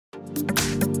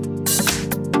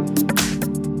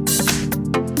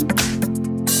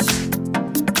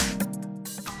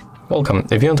Welcome.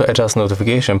 If you want to adjust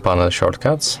notification panel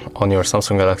shortcuts on your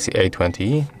Samsung Galaxy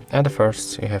A20e, and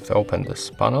first you have to open this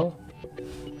panel.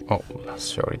 Oh,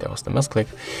 sorry, that was the misclick.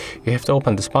 You have to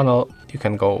open this panel. You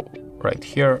can go right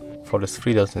here for this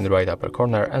three dots in the right upper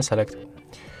corner and select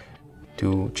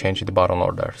to change the button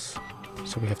orders.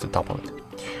 So we have to tap on it.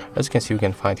 As you can see, you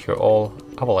can find here all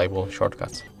available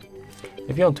shortcuts.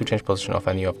 If you want to change position of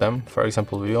any of them, for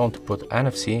example, we want to put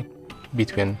NFC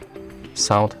between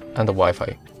sound and the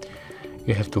Wi-Fi.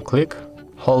 You have to click,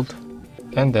 hold,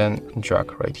 and then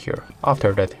drag right here.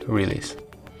 After that, release.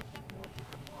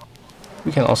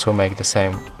 We can also make the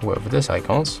same with these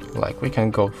icons, like we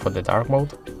can go for the dark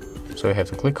mode. So you have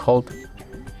to click, hold,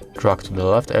 drag to the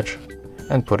left edge,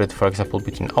 and put it, for example,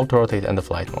 between auto rotate and the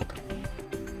flight mode.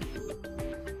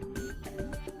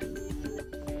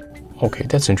 Okay,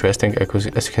 that's interesting, because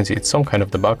as you can see, it's some kind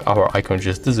of debug. Our icon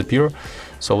just disappeared.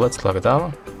 So let's click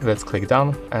down,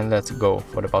 and let's go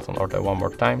for the button order one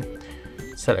more time.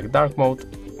 Select dark mode,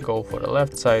 go for the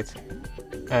left side,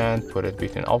 and put it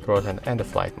between auto rotate and the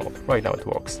flight mode. Right now it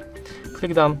works.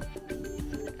 Click done,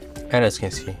 and as you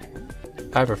can see,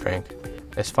 everything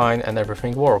is fine and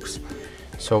everything works.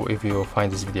 So if you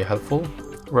find this video helpful,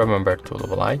 remember to leave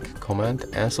a like, comment,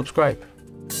 and subscribe.